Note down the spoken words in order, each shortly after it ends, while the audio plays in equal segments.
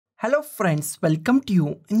Hello friends, welcome to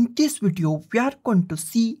you. In this video, we are going to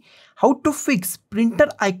see how to fix printer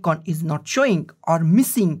icon is not showing or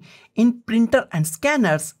missing in printer and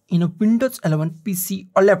scanners in a Windows 11 PC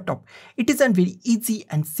or laptop. It is a very easy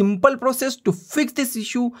and simple process to fix this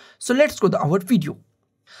issue. So let's go to our video.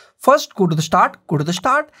 First, go to the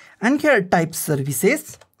start and here type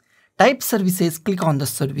services. Type services, click on the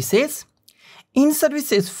services. In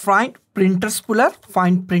services, find printer spooler,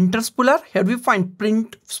 Here we find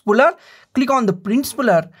print spooler. Click on the print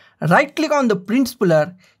spooler. Right click on the print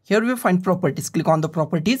spooler. Here we find properties. Click on the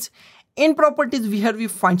properties. In properties, here we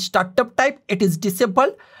find startup type. It is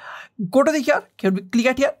disabled. Go to the here we click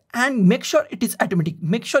at here and make sure it is automatic.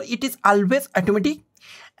 Make sure it is always automatic.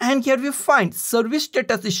 And here we find service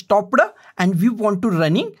status is stopped and we want to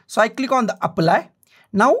running. So I click on the apply.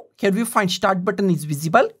 Now here we find start button is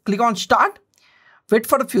visible. Click on start. Wait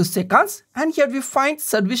for a few seconds and here we find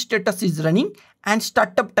service status is running and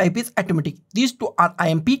startup type is automatic. These two are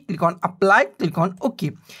IMP. Click on apply, click on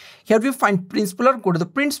OK. Here we find print spooler. Go to the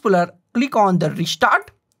print spooler, click on the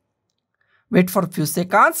restart. Wait for a few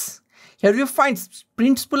seconds. Here we find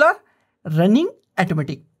print spooler running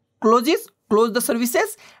automatic. Close the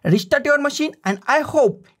services, restart your machine, and I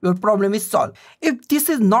hope your problem is solved. If this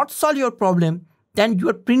is not solve your problem, then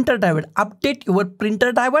your printer driver, update your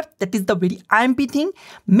printer driver. That is the very IMP thing.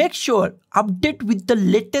 Make sure update with the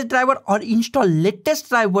latest driver or install latest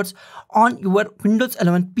drivers on your Windows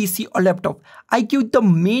 11 PC or laptop. I give the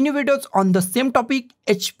many videos on the same topic,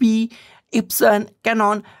 HP, Epson,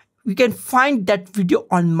 Canon. You can find that video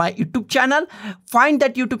on my YouTube channel. Find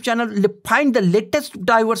that YouTube channel, find the latest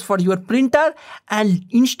drivers for your printer and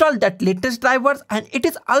install that latest drivers, and it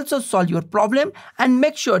is also solve your problem. And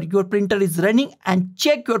make sure your printer is running and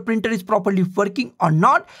check your printer is properly working or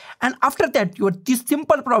not. And after that, this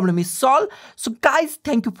simple problem is solved. So guys,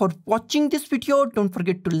 thank you for watching this video. Don't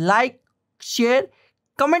forget to like, share,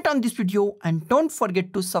 comment on this video, and don't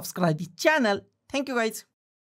forget to subscribe the channel. Thank you guys.